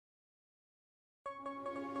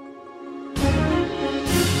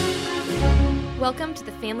Welcome to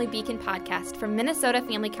the Family Beacon podcast from Minnesota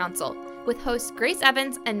Family Council with hosts Grace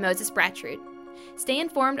Evans and Moses Brattrud. Stay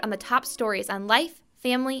informed on the top stories on life,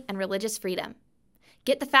 family, and religious freedom.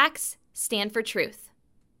 Get the facts, stand for truth.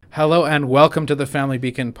 Hello and welcome to the Family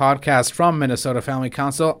Beacon podcast from Minnesota Family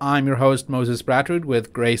Council. I'm your host, Moses Brattrud,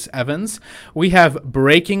 with Grace Evans. We have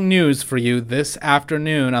breaking news for you this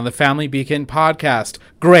afternoon on the Family Beacon podcast.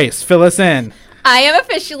 Grace, fill us in. I am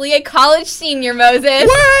officially a college senior, Moses.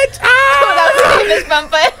 What? That was a fist bump,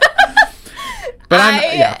 but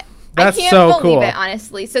that's I can't so believe cool. it,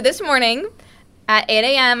 honestly. So this morning at 8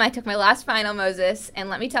 a.m., I took my last final, Moses, and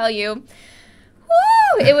let me tell you,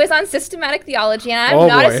 it was on systematic theology, and I'm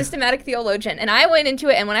not a systematic theologian. And I went into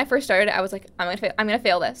it, and when I first started, I was like, I'm gonna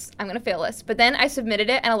fail this. But then I submitted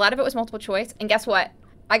it, and a lot of it was multiple choice. And guess what?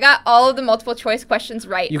 I got all of the multiple choice questions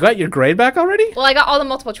right. You got your grade back already? Well, I got all the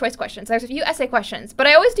multiple choice questions. There's a few essay questions, but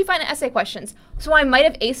I always do final essay questions, so I might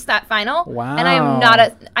have aced that final. Wow! And I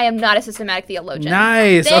am not a systematic theologian.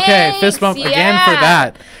 Nice. Thanks. Okay, fist bump again for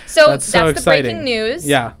that. So that's so the exciting. breaking news.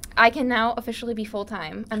 Yeah. I can now officially be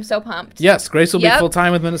full-time. I'm so pumped. Yes, Grace will be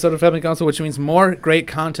full-time with Minnesota Family Council, which means more great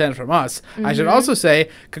content from us. Mm-hmm. I should also say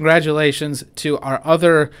congratulations to our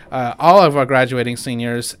other, all of our graduating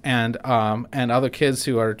seniors and other kids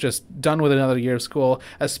who are just done with another year of school,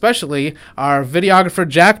 especially our videographer,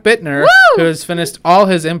 Jack Bittner, who has finished all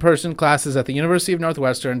his in-person classes at the University of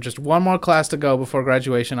Northwestern. Just one more class to go before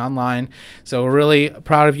graduation online. So we're really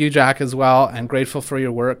proud of you, Jack, as well, and grateful for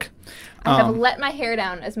your work. I have let my hair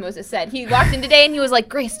down, as Moses said. He walked in today and he was like,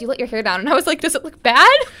 Grace, you let your hair down. And I was like, does it look bad?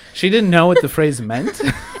 She didn't know what the phrase meant.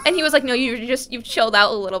 And he was like, no, you've chilled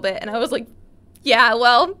out a little bit. And I was like, yeah,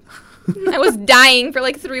 well, I was dying for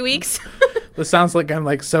like 3 weeks. This sounds like I'm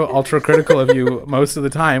like so ultra critical of you most of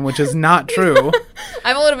the time, which is not true.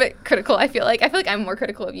 I'm a little bit critical, I feel like I'm more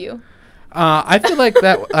critical of you. I feel like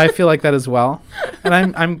that as well, and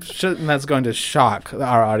I'm sure that's going to shock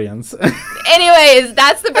our audience. Anyways,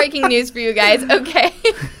 that's the breaking news for you guys. Okay.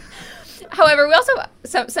 However, we also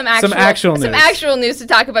have some actual news to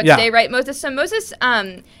talk about today, right, Moses? So Moses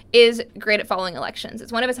is great at following elections.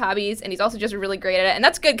 It's one of his hobbies, and he's also just really great at it, and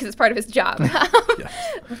that's good because it's part of his job.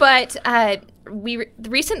 But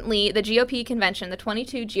recently, the GOP convention, the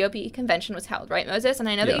 22 GOP convention was held, right, Moses? And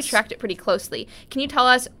I know that you tracked it pretty closely. Can you tell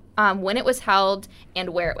us when it was held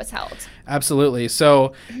and where it was held? Absolutely.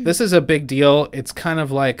 So this is a big deal. It's kind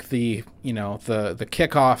of like the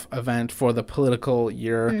kickoff event for the political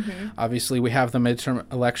year. Mm-hmm. Obviously, we have the midterm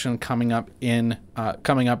election coming up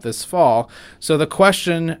this fall. So the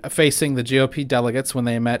question facing the GOP delegates when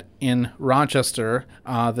they met in Rochester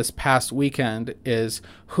this past weekend is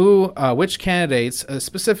which candidates,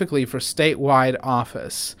 specifically for statewide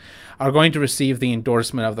office, are going to receive the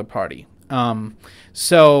endorsement of the party. That's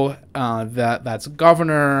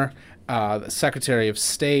governor, the Secretary of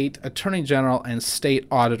State, Attorney General, and State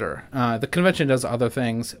Auditor. The convention does other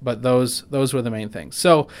things, but those were the main things.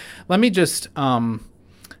 So let me just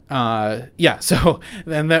so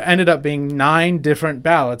then there ended up being 9 different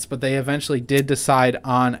ballots, but they eventually did decide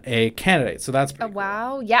on a candidate. So that's pretty cool.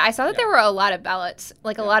 Wow. Yeah, I saw that there were a lot of ballots,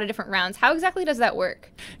 like a lot of different rounds. How exactly does that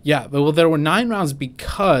work? Yeah, well, there were 9 rounds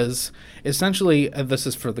because essentially this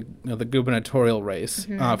is for the gubernatorial race.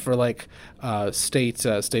 Mm-hmm. For state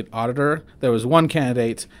auditor, there was one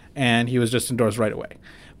candidate, and he was just endorsed right away.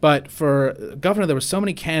 But for governor, there were so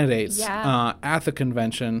many candidates at the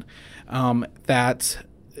convention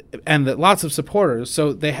and lots of supporters,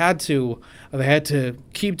 so they had to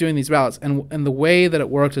keep doing these ballots. And the way that it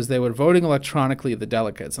worked is they were voting electronically, the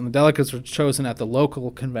delegates, and the delegates were chosen at the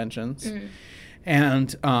local conventions. Mm. And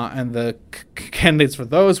the candidates for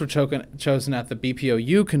those were chosen at the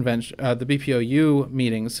BPOU convention, the BPOU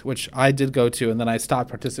meetings, which I did go to, and then I stopped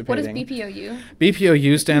participating. What is BPOU?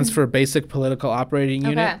 BPOU stands for Basic Political Operating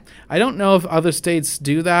Unit. I don't know if other states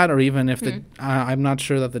do that, or even if I'm not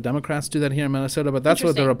sure that the Democrats do that here in Minnesota, but that's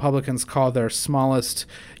what the Republicans call their smallest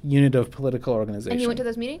unit of political organization. And you went to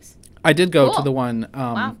those meetings? I did go to the one.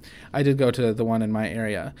 I did go to the one in my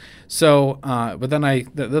area. So, but then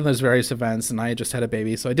then there's various events, and I just had a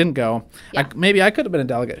baby, so I didn't go. Yeah. Maybe I could have been a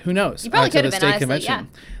delegate. Who knows? You probably could have been, honestly, convention.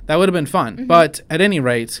 That would have been fun. Mm-hmm. But at any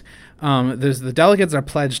rate, the delegates are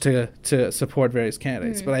pledged to support various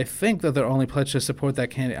candidates, mm-hmm. but I think that they're only pledged to support that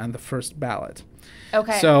candidate on the first ballot.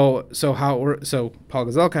 Okay. So Paul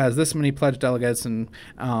Gazelka has this many pledged delegates, and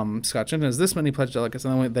Scott Chinton has this many pledged delegates,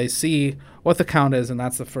 and then they see what the count is, and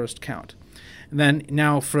that's the first count. And then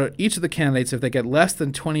now for each of the candidates, if they get less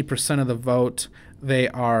than 20% of the vote, they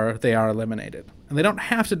are eliminated, and they don't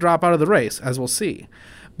have to drop out of the race, as we'll see,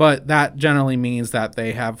 but that generally means that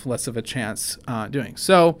they have less of a chance doing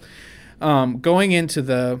so. Going into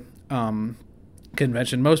the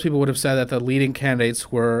convention, most people would have said that the leading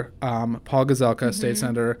candidates were Paul Gazelka, state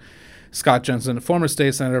senator, Scott Jensen, former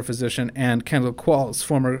state senator, physician, and Kendall Qualls,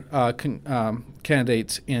 former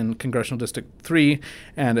candidate in Congressional District 3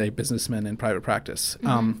 and a businessman in private practice.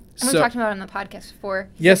 And we talked about it on the podcast before.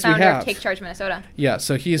 Yes, the founder we have. Of Take Charge Minnesota. Yeah,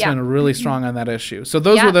 so he's been really strong on that issue. So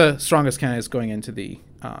those were the strongest candidates going into the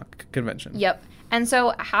convention. Yep. And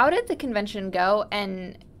so how did the convention go,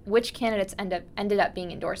 and which candidates ended up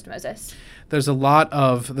being endorsed, Moses? There's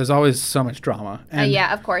always so much drama. And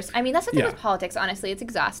yeah, of course. I mean, that's the thing with politics, honestly. It's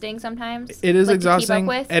exhausting sometimes. It is exhausting,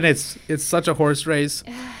 and it's such a horse race.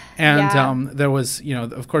 And there was,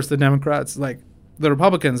 of course, the Democrats, the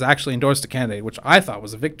Republicans actually endorsed a candidate, which I thought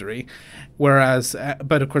was a victory. Whereas,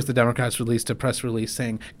 but of course, the Democrats released a press release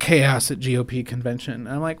saying chaos at GOP convention. And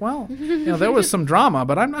I'm like, well, there was some drama,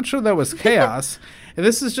 but I'm not sure there was chaos.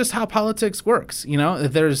 This is just how politics works.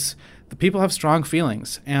 The people have strong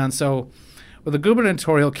feelings. And so with the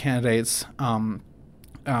gubernatorial candidates,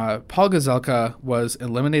 Paul Gazelka was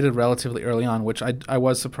eliminated relatively early on, which I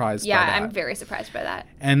was surprised by that. Yeah, I'm very surprised by that.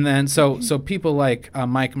 And then so people like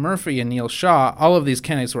Mike Murphy and Neil Shaw, all of these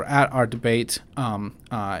candidates were at our debate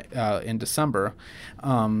in December.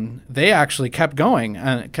 They actually kept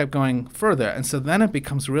going further. And so then it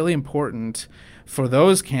becomes really important for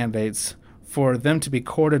those candidates for them to be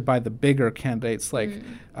courted by the bigger candidates like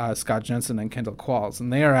Scott Jensen and Kendall Qualls.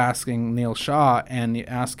 And they are asking Neil Shaw and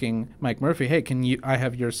asking Mike Murphy, hey, I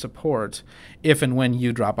have your support if and when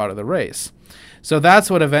you drop out of the race? So that's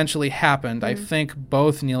what eventually happened. I think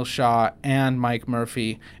both Neil Shaw and Mike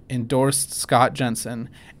Murphy endorsed Scott Jensen,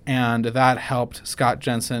 and that helped Scott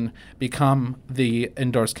Jensen become the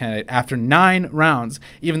endorsed candidate after 9 rounds,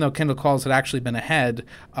 even though Kendall Qualls had actually been ahead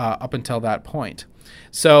up until that point.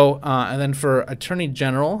 So, and then for Attorney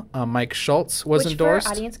General, Mike Schultz was endorsed.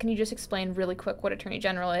 For our audience, can you just explain really quick what Attorney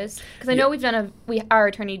General is? Because I know our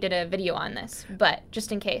attorney did a video on this, but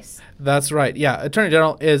just in case. That's right. Yeah, Attorney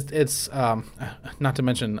General it's not to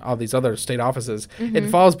mention all these other state offices. It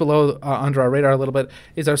falls below under our radar a little bit.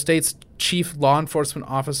 Is our state's chief law enforcement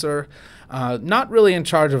officer. Not really in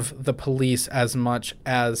charge of the police as much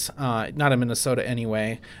as, not in Minnesota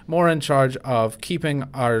anyway, more in charge of keeping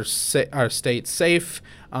our state safe,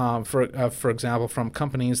 for example, from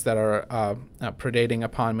companies that are predating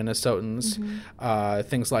upon Minnesotans,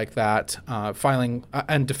 things like that, filing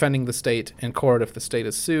and defending the state in court if the state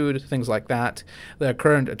is sued, things like that. The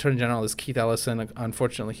current Attorney General is Keith Ellison.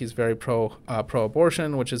 Unfortunately, he's very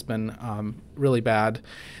pro-abortion, which has been really bad.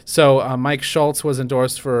 So Mike Schultz was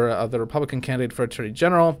endorsed for the Republican candidate for Attorney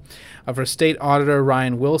General, for State Auditor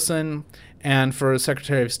Ryan Wilson, and for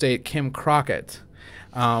Secretary of State Kim Crockett.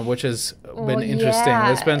 Which has been interesting. Yeah.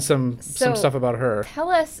 There's been some stuff about her. Tell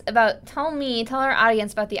our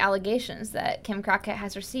audience about the allegations that Kim Crockett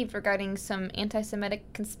has received regarding some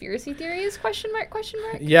anti-Semitic conspiracy theories, question mark?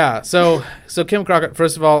 Yeah, so Kim Crockett,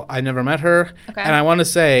 first of all, I never met her. Okay. And I want to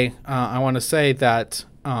say that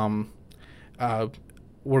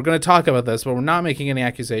we're going to talk about this, but we're not making any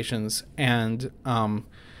accusations. And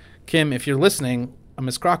Kim, if you're listening,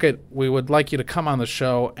 Ms. Crockett, we would like you to come on the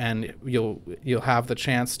show, and you'll have the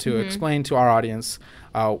chance to explain to our audience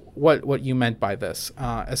what you meant by this.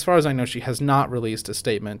 As far as I know, she has not released a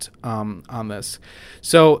statement on this.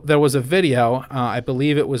 So there was a video, I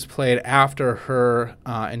believe it was played after her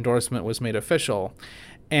endorsement was made official,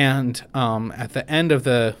 and at the end of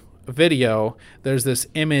the video, there's this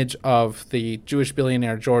image of the Jewish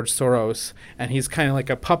billionaire George Soros, and he's kind of like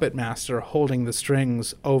a puppet master holding the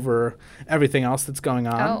strings over everything else that's going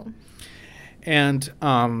on. Oh. And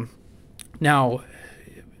now,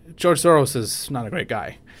 George Soros is not a great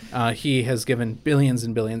guy. He has given billions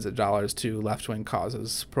and billions of dollars to left-wing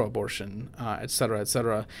causes, pro-abortion, et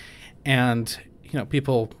cetera, and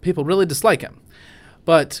people really dislike him.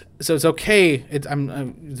 But so it's okay. It's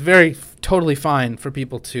very totally fine for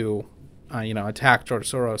people to, attack George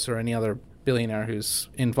Soros or any other billionaire who's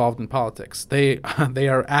involved in politics. They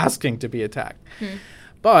are asking to be attacked.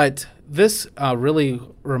 But this really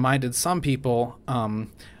reminded some people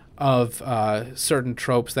of certain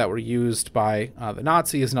tropes that were used by the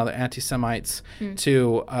Nazis and other anti-Semites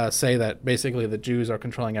to say that basically the Jews are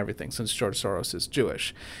controlling everything since George Soros is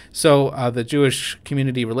Jewish. So the Jewish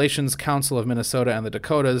Community Relations Council of Minnesota and the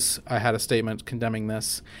Dakotas had a statement condemning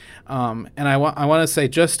this. And I want to say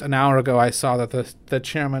just an hour ago I saw that the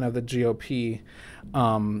chairman of the GOP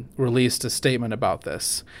released a statement about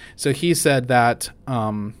this. So he said that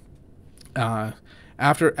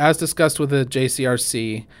after, as discussed with the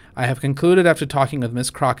JCRC, I have concluded after talking with Ms.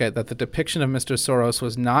 Crockett that the depiction of Mr. Soros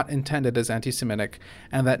was not intended as anti-Semitic,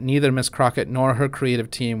 and that neither Ms. Crockett nor her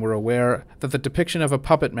creative team were aware that the depiction of a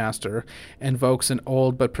puppet master invokes an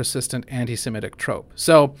old but persistent anti-Semitic trope.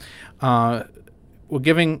 So, we're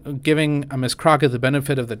giving Ms. Crockett the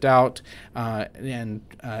benefit of the doubt and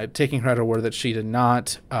taking her at her word that she did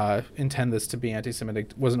not intend this to be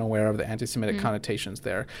anti-Semitic, wasn't aware of the anti-Semitic connotations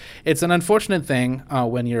there. It's an unfortunate thing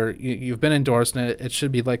when you've been endorsed, and it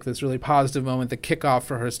should be like this really positive moment, the kickoff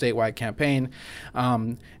for her statewide campaign.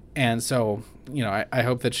 And so, I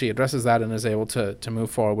hope that she addresses that and is able to move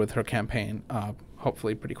forward with her campaign,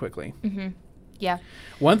 hopefully pretty quickly. Mm-hmm. Yeah.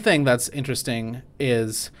 One thing that's interesting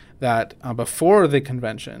is that before the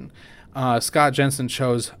convention, Scott Jensen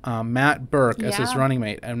chose Matt Birk as his running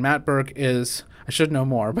mate. And Matt Birk is, I should know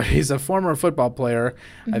more, but he's a former football player.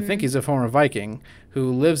 Mm-hmm. I think he's a former Viking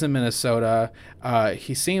who lives in Minnesota.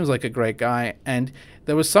 He seems like a great guy. And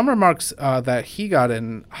there was some remarks that he got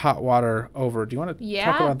in hot water over. Do you want to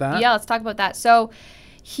talk about that? Yeah, let's talk about that. So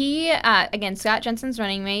he, again, Scott Jensen's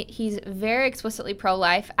running mate, he's very explicitly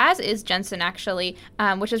pro-life, as is Jensen, actually,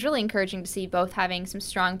 which is really encouraging to see both having some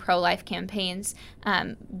strong pro-life campaigns,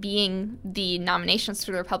 being the nominations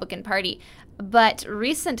for the Republican Party. But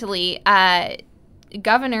recently,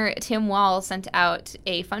 Governor Tim Walz sent out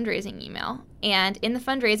a fundraising email. And in the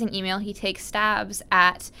fundraising email, he takes stabs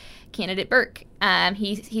at candidate Birk.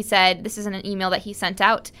 He said, this is an email that he sent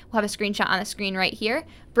out. We'll have a screenshot on the screen right here.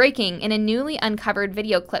 Breaking, in a newly uncovered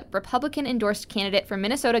video clip, Republican-endorsed candidate for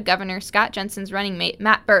Minnesota Governor Scott Jensen's running mate,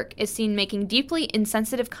 Matt Birk, is seen making deeply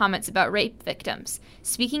insensitive comments about rape victims.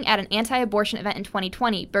 Speaking at an anti-abortion event in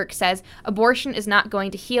 2020, Birk says, abortion is not going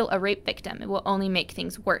to heal a rape victim. It will only make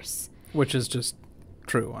things worse. Which is just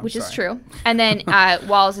true. Is true. And then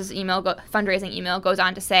Walz's fundraising email goes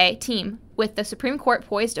on to say, team, with the Supreme Court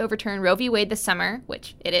poised to overturn Roe v. Wade this summer,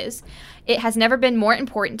 which it is, it has never been more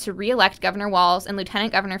important to re-elect Governor Walz and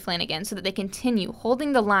Lieutenant Governor Flanagan so that they continue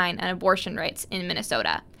holding the line on abortion rights in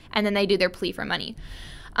Minnesota. And then they do their plea for money.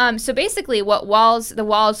 So basically what the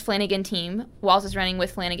Walz-Flanagan team, Walz is running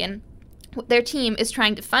with Flanagan, their team is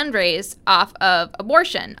trying to fundraise off of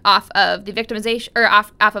abortion, off of the victimization, or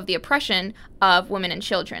off of the oppression of women and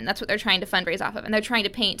children. That's what they're trying to fundraise off of. And they're trying to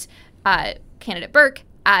paint candidate Birk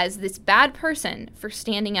as this bad person for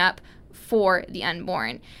standing up for the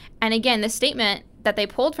unborn. And again, the statement that they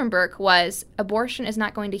pulled from Birk was, abortion is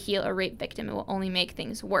not going to heal a rape victim. It will only make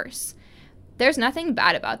things worse. There's nothing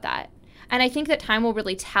bad about that. And I think that time will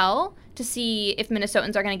really tell to see if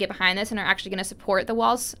Minnesotans are going to get behind this and are actually going to support the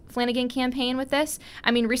Walz-Flanagan campaign with this.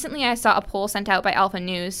 I mean, recently I saw a poll sent out by Alpha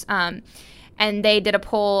News, and they did a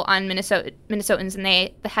poll on Minnesotans, and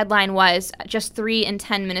the headline was, just 3 in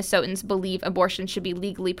 10 Minnesotans believe abortion should be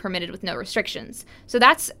legally permitted with no restrictions. So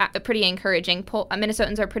that's pretty encouraging.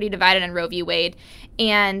 Minnesotans are pretty divided on Roe v. Wade,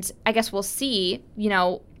 and I guess we'll see,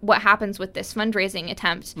 what happens with this fundraising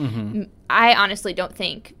attempt. Mm-hmm. I honestly don't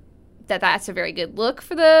think that that's a very good look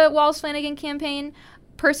for the Walz-Flanagan campaign,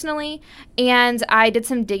 personally. And I did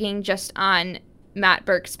some digging just on Matt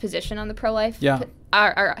Birk's position on the pro-life,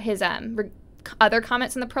 or his other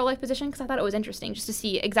comments on the pro-life position, because I thought it was interesting just to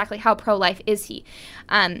see exactly how pro-life is he.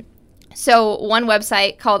 So one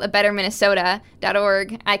website called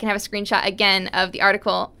abetterminnesota.org, I can have a screenshot again of the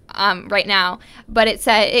article right now, but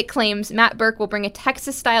it claims Matt Birk will bring a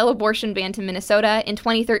Texas-style abortion ban to Minnesota. In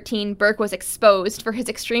 2013, Birk was exposed for his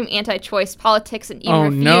extreme anti-choice politics and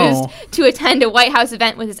even refused to attend a White House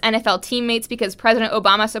event with his NFL teammates because President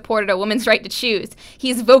Obama supported a woman's right to choose.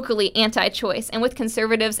 He's vocally anti-choice, and with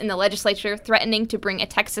conservatives in the legislature threatening to bring a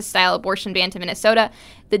Texas-style abortion ban to Minnesota,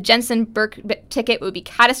 the Jensen-Birk ticket would be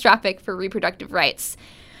catastrophic for reproductive rights.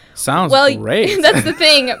 Sounds great. That's the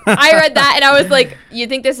thing. I read that and I was like, you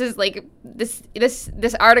think this is like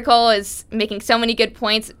this article is making so many good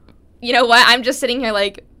points. You know what? I'm just sitting here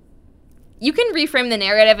like, you can reframe the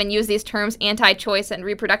narrative and use these terms anti-choice and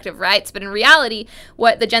reproductive rights, but in reality,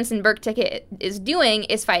 what the Jensen-Birk ticket is doing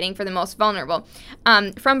is fighting for the most vulnerable.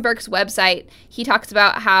 From Birk's website, he talks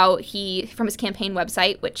about how from his campaign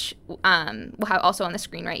website, which we'll have also on the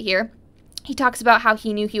screen right here, he talks about how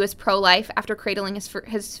he knew he was pro-life after cradling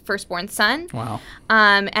his firstborn son. Wow.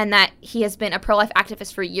 And that he has been a pro-life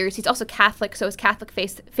activist for years. He's also Catholic, so his Catholic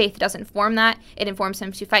faith does inform that. It informs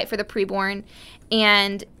him to fight for the preborn.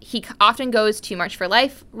 And he often goes to March for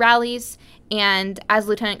Life rallies. And as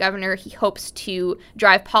lieutenant governor, he hopes to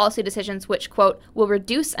drive policy decisions which, quote, will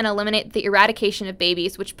reduce and eliminate the eradication of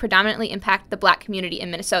babies, which predominantly impact the Black community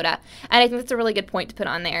in Minnesota. And I think that's a really good point to put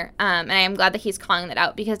on there. And I am glad that he's calling that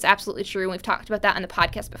out, because it's absolutely true. We've talked about that on the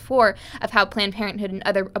podcast before, of how Planned Parenthood and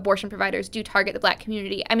other abortion providers do target the Black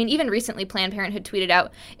community. I mean, even recently, Planned Parenthood tweeted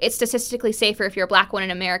out, it's statistically safer if you're a Black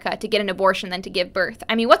woman in America to get an abortion than to give birth.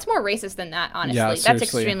 I mean, what's more racist than that, honestly? Yeah, that's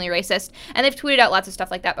extremely racist. And they've tweeted out lots of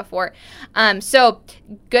stuff like that before. So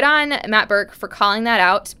good on Matt Birk for calling that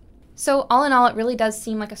out. So all in all, it really does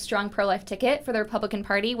seem like a strong pro-life ticket for the Republican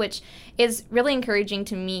Party, which is really encouraging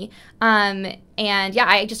to me. And yeah,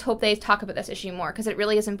 I just hope they talk about this issue more, because it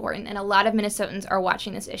really is important. And a lot of Minnesotans are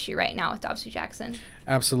watching this issue right now with Dobbs v. Jackson.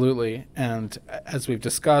 Absolutely. And as we've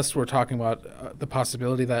discussed, we're talking about the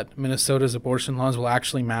possibility that Minnesota's abortion laws will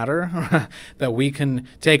actually matter, that we can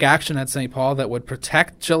take action at St. Paul that would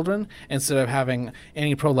protect children instead of having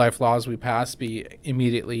any pro-life laws we pass be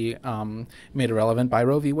immediately made irrelevant by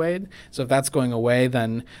Roe v. Wade. So if that's going away,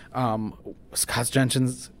 then Scott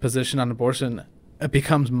Jensen's position on abortion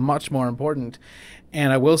becomes much more important.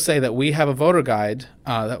 And I will say that we have a voter guide,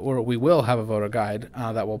 we will have a voter guide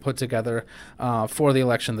that we'll put together for the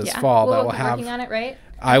election this fall. We'll that will be have. Working on it, right?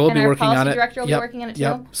 I will be working on it. And our policy director will be working on it too.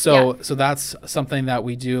 Yep. So that's something that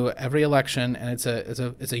we do every election, and it's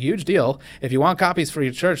a huge deal. If you want copies for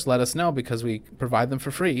your church, let us know, because we provide them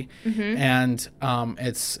for free. Mm-hmm. And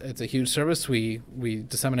it's a huge service. We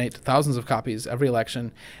disseminate thousands of copies every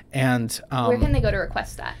election. And where can they go to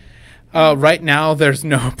request that? Right now, there's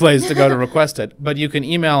no place to go to request it, but you can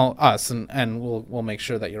email us, and we'll make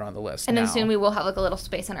sure that you're on the list. And then soon we will have like a little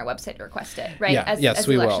space on our website to request it, right? Yeah. Yes,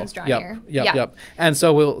 we will. Draw near. Yep. And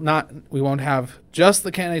so we won't have just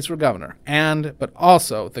the candidates for governor, but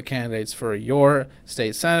also the candidates for your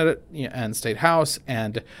state senate and state house,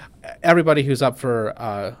 and everybody who's up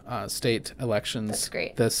for state elections. That's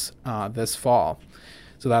great. This fall.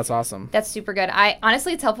 So that's awesome. That's super good.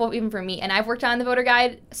 Honestly, it's helpful even for me. And I've worked on the voter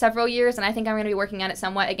guide several years, and I think I'm going to be working on it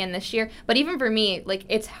somewhat again this year. But even for me, like,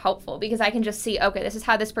 it's helpful because I can just see, okay, this is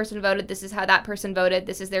how this person voted, this is how that person voted,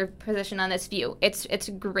 this is their position on this view. It's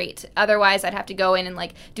great. Otherwise, I'd have to go in and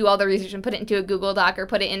like do all the research and put it into a Google Doc or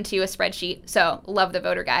put it into a spreadsheet. So love the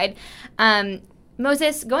voter guide.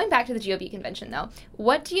 Moses, going back to the GOP convention, though,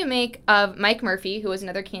 what do you make of Mike Murphy, who was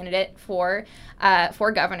another candidate for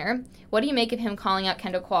governor? What do you make of him calling out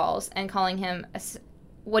Kendall Qualls and calling him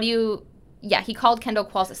he called Kendall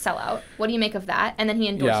Qualls a sellout. What do you make of that? And then he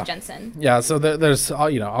endorsed Jensen. Yeah, so there's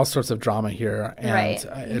all sorts of drama here, and right.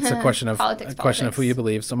 It's a question of politics. Of who you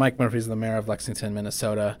believe. So Mike Murphy's the mayor of Lexington,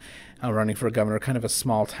 Minnesota, running for governor, kind of a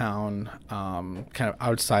small town, kind of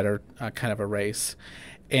outsider, kind of a race.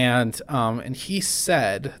 And he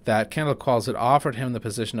said that Kendall Qualls had offered him the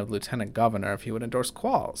position of lieutenant governor if he would endorse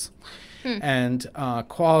Qualls. And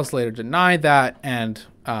Qualls later denied that, and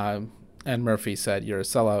Murphy said, "You're a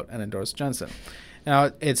sellout," and endorsed Jensen.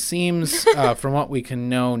 Now, it seems from what we can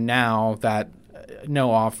know now that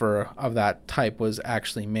no offer of that type was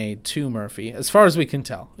actually made to Murphy, as far as we can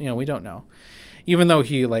tell. We don't know. Even though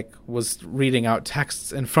he was reading out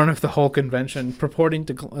texts in front of the whole convention purporting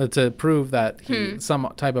to prove that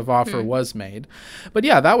some type of offer was made. But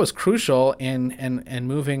yeah, that was crucial in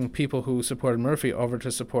moving people who supported Murphy over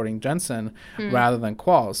to supporting Jensen rather than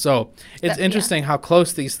Qualls. So it's interesting how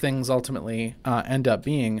close these things ultimately end up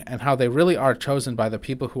being, and how they really are chosen by the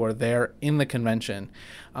people who are there in the convention.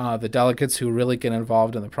 The delegates who really get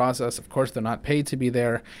involved in the process. Of course, they're not paid to be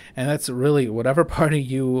there, and that's really whatever party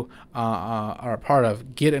you are a part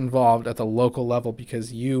of, get involved at the local level,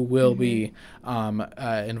 because you will be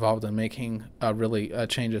involved in making really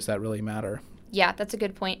changes that really matter. Yeah, that's a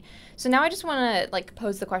good point. So now I just want to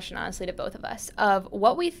pose the question honestly to both of us of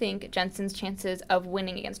what we think Jensen's chances of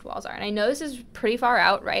winning against Qualls are. And I know this is pretty far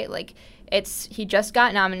out, right? He just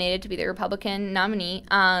got nominated to be the Republican nominee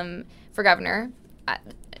for governor.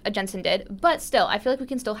 Jensen did, but still, I feel like we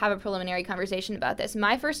can still have a preliminary conversation about this.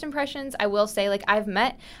 My first impressions, I will say, I've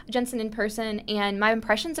met Jensen in person, and my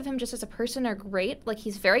impressions of him just as a person are great.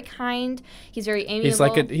 He's very kind, he's very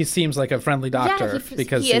amiable. He seems like a friendly doctor. Yeah,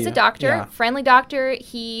 because he is a doctor, friendly doctor.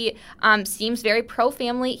 He seems very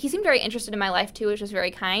pro-family. He seemed very interested in my life, too, which was very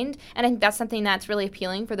kind, and I think that's something that's really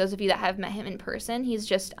appealing for those of you that have met him in person. He's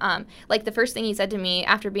just, the first thing he said to me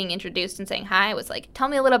after being introduced and saying hi was tell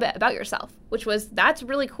me a little bit about yourself, that's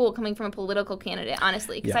really cool coming from a political candidate,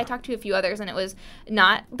 honestly, because I talked to a few others and it was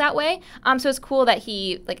not that way. So it's cool that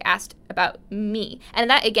he like asked about me, and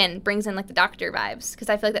that again brings in like the doctor vibes, because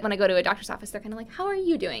I feel like that when I go to a doctor's office, they're kind of like, how are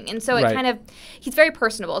you doing? And so it kind of, he's very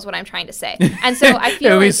personable is what I'm trying to say. And so I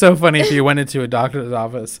feel it would be so funny if you went into a doctor's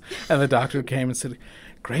office and the doctor came and said,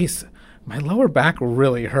 Grace, my lower back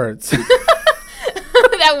really hurts.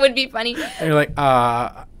 That would be funny. And you're like,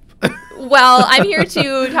 well, I'm here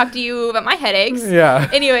to talk to you about my headaches. Yeah.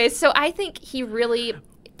 Anyways, so I think he really...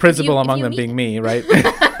 Principal among them being me, right?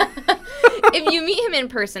 If you meet him in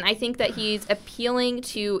person, I think that he'd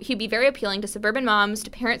be very appealing to suburban moms,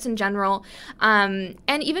 to parents in general, and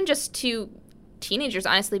even just to teenagers,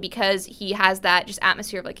 honestly, because he has that just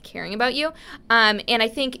atmosphere of like caring about you. And I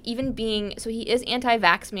think even he is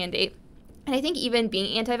anti-vax mandate. And I think even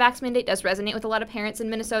being anti-vax mandate does resonate with a lot of parents in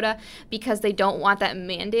Minnesota, because they don't want that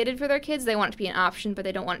mandated for their kids. They want it to be an option, but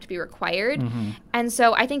they don't want it to be required. Mm-hmm. And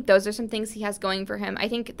so I think those are some things he has going for him. I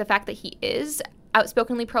think the fact that he is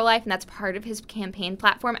outspokenly pro-life, and that's part of his campaign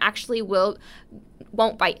platform, actually won't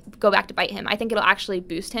go back to bite him. I think it'll actually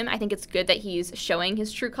boost him. I think it's good that he's showing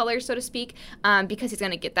his true colors, so to speak, because he's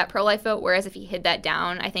going to get that pro-life vote, whereas if he hid that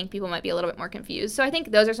down, I think people might be a little bit more confused. So I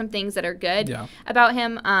think those are some things that are good about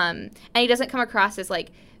him. And he doesn't come across as,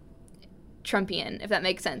 like, Trumpian, if that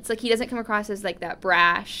makes sense. Like, he doesn't come across as, like, that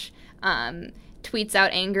brash, tweets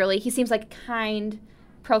out angrily. He seems like kind,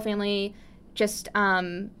 pro-family, just...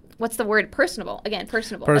 what's the word? Personable. Again,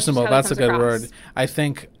 personable. Personable. That's a good word. I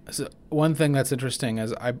think one thing that's interesting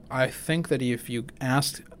is I think that if you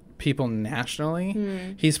ask people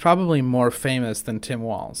nationally, he's probably more famous than Tim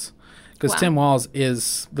Walz, because Tim Walz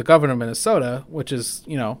is the governor of Minnesota, which is,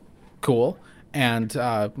 cool. And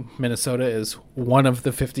Minnesota is one of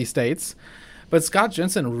the 50 states. But Scott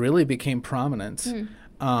Jensen really became prominent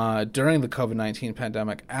during the COVID-19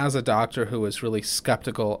 pandemic as a doctor who was really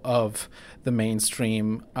skeptical of the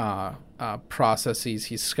mainstream processes.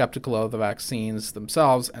 He's skeptical of the vaccines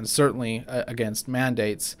themselves, and certainly against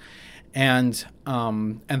mandates. And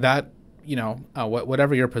that,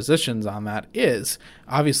 whatever your positions on that is,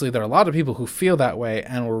 obviously there are a lot of people who feel that way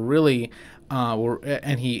and were really...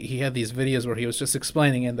 and he had these videos where he was just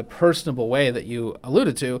explaining in the personable way that you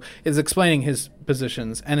alluded to, is explaining his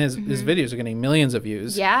positions, and his videos are getting millions of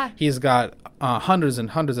views. Yeah. He's got hundreds and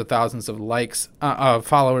hundreds of thousands of likes,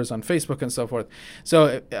 followers on Facebook and so forth.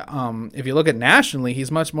 So if you look at nationally,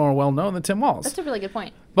 he's much more well-known than Tim Walz. That's a really good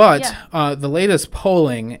point. But the latest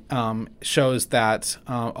polling shows that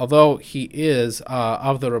although he is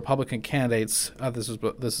of the Republican candidates, this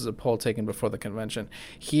is a poll taken before the convention,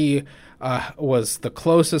 he was the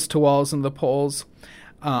closest to Walz in the polls.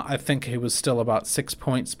 I think he was still about 6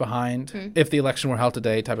 points behind. If the election were held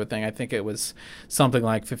today, type of thing, I think it was something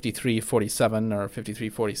like 53-47 or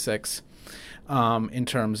 53-46 in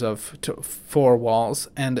terms of for Walz,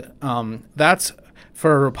 and that's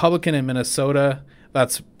for a Republican in Minnesota.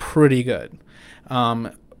 That's pretty good.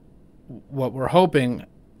 What we're hoping,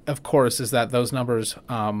 of course, is that those numbers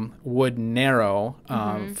would narrow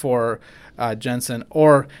for Jensen,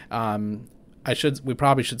 or we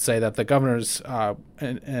probably should say that the governor's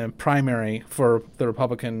primary for the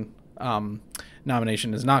Republican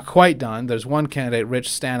nomination is not quite done. There's one candidate, Rich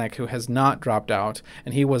Stanek, who has not dropped out,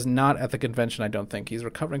 and he was not at the convention, I don't think. He's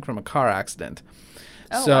recovering from a car accident.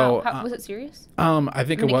 Oh, so, wow. Was it serious? I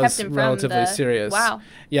think it was relatively serious. Wow.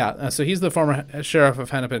 Yeah. So he's the former sheriff of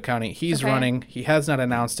Hennepin County. He's running. He has not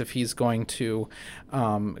announced if he's going to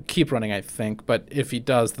keep running, I think. But if he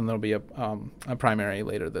does, then there'll be a primary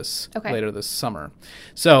later this summer.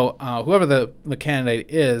 So whoever the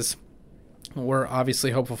candidate is, we're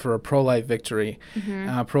obviously hopeful for a pro-life victory,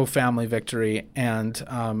 pro-family victory, and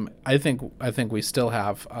I think we still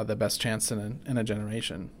have the best chance in a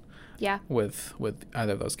generation. Yeah. With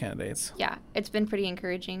either of those candidates. Yeah, it's been pretty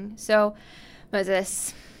encouraging. So,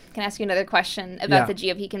 Moses, can I ask you another question about the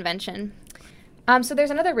GOP convention? So there's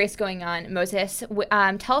another race going on, Moses.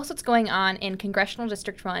 Tell us what's going on in Congressional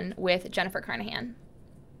District 1 with Jennifer Carnahan.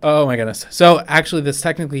 Oh, my goodness. So, actually, this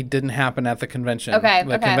technically didn't happen at the convention.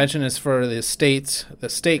 The convention is for the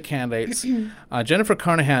state candidates. Jennifer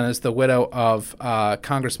Carnahan is the widow of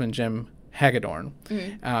Congressman Jim Hagedorn,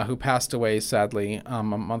 who passed away, sadly, a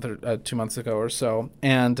month or 2 months ago or so.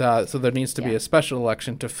 And so there needs to be a special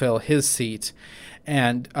election to fill his seat.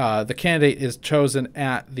 And the candidate is chosen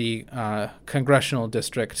at the congressional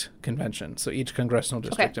district convention. So each congressional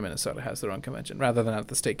district in Minnesota has their own convention rather than at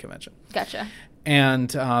the state convention. Gotcha. And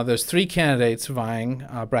there's three candidates vying,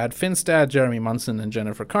 Brad Finstad, Jeremy Munson, and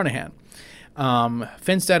Jennifer Carnahan.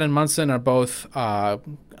 Finstad and Munson are both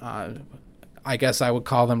I guess I would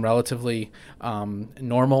call them relatively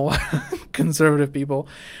normal conservative people.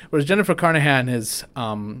 Whereas Jennifer Carnahan is,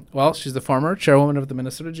 she's the former chairwoman of the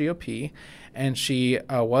Minnesota GOP, and she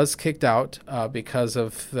was kicked out because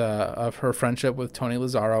of her friendship with Tony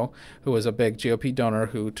Lazzaro, who was a big GOP donor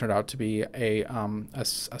who turned out to be a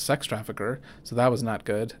sex trafficker. So that was not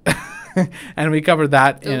good. And we covered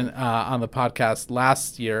that on the podcast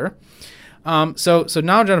last year. So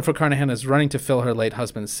now Jennifer Carnahan is running to fill her late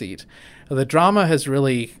husband's seat. The drama has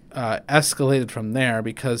really escalated from there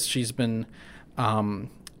because she's been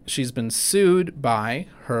sued by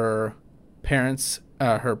her parents,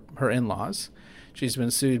 her in-laws. She's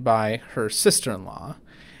been sued by her sister-in-law,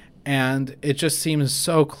 and it just seems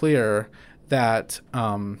so clear that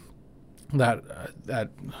that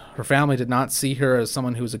her family did not see her as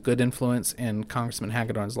someone who was a good influence in Congressman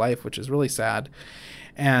Hagedorn's life, which is really sad.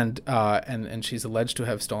 And she's alleged to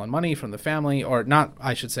have stolen money from the family, or not,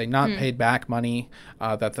 I should say, not paid back money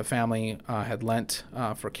that the family had lent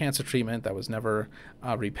for cancer treatment that was never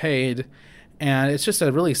repaid. And it's just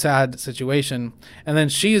a really sad situation. And then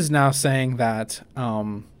she is now saying that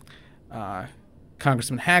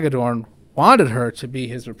Congressman Hagedorn wanted her to be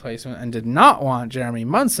his replacement and did not want Jeremy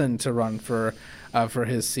Munson to run for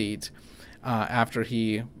his seat after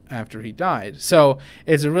he died. So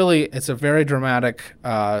it's a very dramatic,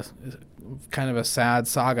 kind of a sad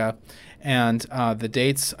saga. And the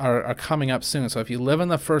dates are coming up soon. So if you live in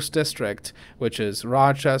the 1st District, which is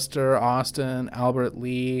Rochester, Austin, Albert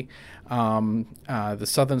Lee, the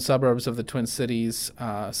southern suburbs of the Twin Cities,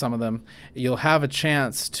 some of them, you'll have a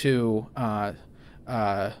chance to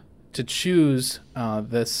choose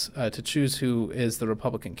to choose who is the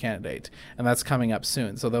Republican candidate, and that's coming up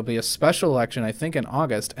soon. So there'll be a special election, I think, in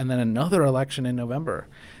August, and then another election in November.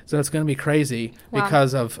 So it's going to be crazy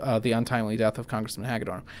because of the untimely death of Congressman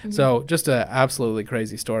Hagedorn. Mm-hmm. So just an absolutely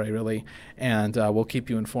crazy story, really, and we'll keep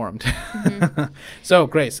you informed. Mm-hmm. So,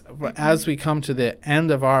 Grace, as we come to the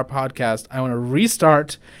end of our podcast, I want to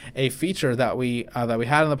restart a feature that we had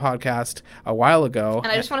on the podcast a while ago.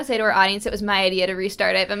 And I just want to say to our audience, it was my idea to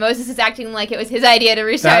restart it, but Moses is acting like it was his idea to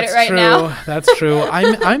restart it right now. That's true.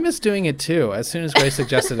 I miss doing it too. As soon as Grace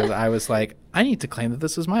suggested it, I was like, I need to claim that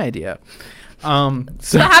this was my idea.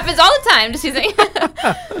 So that happens all the time. Just using.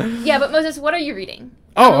 Yeah, but Moses, what are you reading?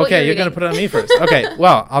 Oh, okay. You're going to put it on me first. Okay.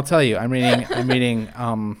 Well, I'll tell you. I'm reading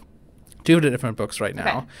 2 different books right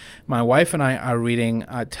now. Okay. My wife and I are reading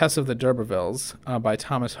Tess of the D'Urbervilles by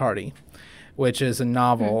Thomas Hardy, which is a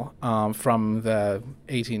novel from the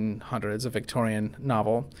 1800s, a Victorian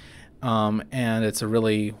novel. And it's a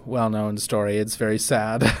really well-known story. It's very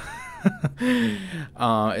sad.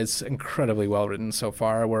 It's incredibly well written so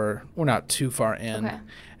far. We're not too far in. Okay.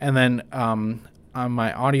 And then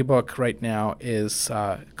my audiobook right now is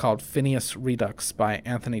called Phineas Redux by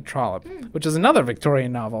Anthony Trollope, which is another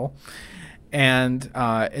Victorian novel, and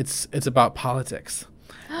it's about politics.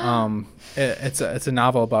 It's a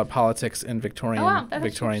novel about politics in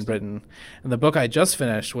Victorian Britain. And the book I just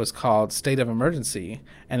finished was called State of Emergency,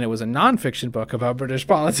 and it was a nonfiction book about British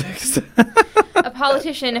politics. A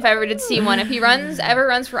politician, if I ever did see one, if he ever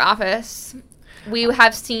runs for office, we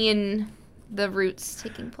have seen the roots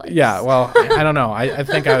taking place. Yeah, well, I don't know. I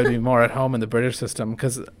think I would be more at home in the British system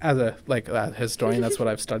because as a historian, that's what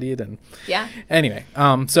I've studied. And yeah. Anyway,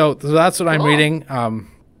 so that's what I'm reading.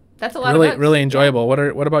 That's a lot of books. Really enjoyable.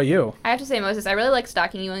 Yeah. What about you? I have to say, Moses, I really like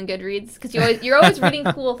stalking you on Goodreads because you're always reading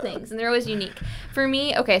cool things and they're always unique. For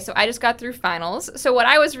me, okay, so I just got through finals. So what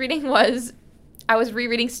I was reading was I was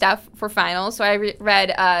rereading stuff for finals. So I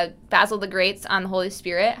read Basil the Great's On the Holy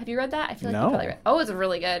Spirit. Have you read that? I feel like you probably read it. Oh, it's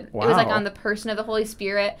really good. Wow. It was like on the person of the Holy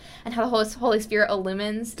Spirit and how the Holy Spirit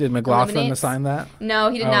illumines. Did McLaughlin assign that? No,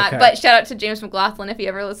 he did not. Okay. But shout out to James McLaughlin if he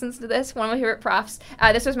ever listens to this. One of my favorite profs.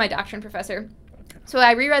 This was my doctrine professor. So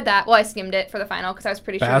I reread that. Well, I skimmed it for the final because I was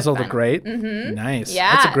pretty sure. Basil the Great? Mm-hmm. Nice.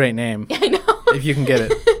 Yeah. That's a great name. Yeah, I know. If you can get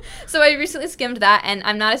it. So I recently skimmed that, and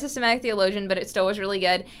I'm not a systematic theologian, but it still was really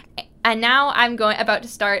good. And now I'm about to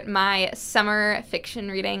start my summer fiction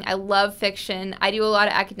reading. I love fiction. I do a lot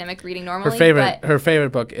of academic reading normally. Her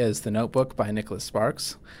favorite book is The Notebook by Nicholas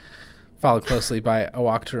Sparks, followed closely by A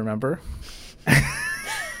Walk to Remember.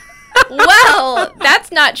 Well,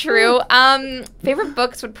 that's not true. Favorite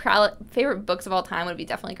books of all time would be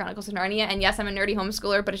definitely Chronicles of Narnia. And yes, I'm a nerdy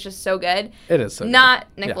homeschooler, but it's just so good. It is so not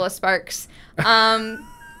good. Nicholas Sparks. You're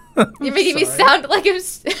making me sound like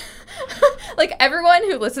like everyone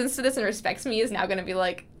who listens to this and respects me is now going to be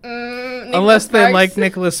like, Unless they like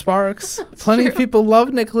Nicholas Sparks. Plenty of people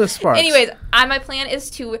love Nicholas Sparks. Anyways, my plan is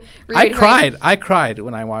to reread I cried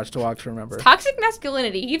when I watched A Walk to Remember. Toxic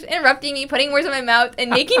masculinity. He keeps interrupting me, putting words in my mouth, and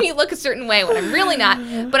making me look a certain way when I'm really not.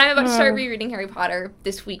 But I'm about to start rereading Harry Potter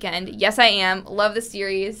this weekend. Yes, I am. Love the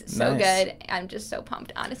series. So good. I'm just so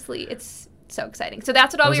pumped, honestly. It's so exciting. So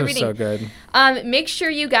that's what I'll be reading. So good. Make sure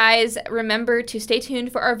you guys remember to stay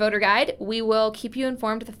tuned for our voter guide. We will keep you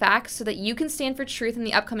informed of the facts so that you can stand for truth in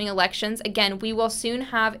the upcoming elections. Again, we will soon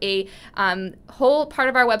have a whole part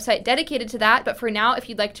of our website dedicated to that. But for now, if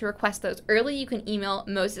you'd like to request those early, you can email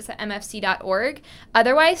moses@mfc.org.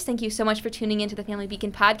 Otherwise, thank you so much for tuning into the Family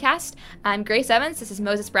Beacon podcast. I'm Grace Evans. This is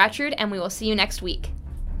Moses Bratchard, and we will see you next week.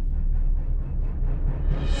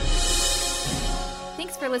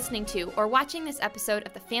 Thanks for listening to or watching this episode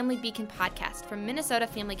of the Family Beacon podcast from Minnesota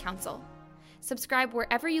Family Council. Subscribe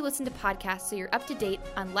wherever you listen to podcasts so you're up to date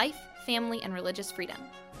on life, family, and religious freedom.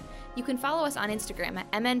 You can follow us on Instagram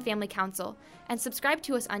at MN Family Council and subscribe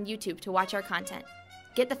to us on YouTube to watch our content.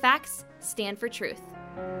 Get the facts, stand for truth.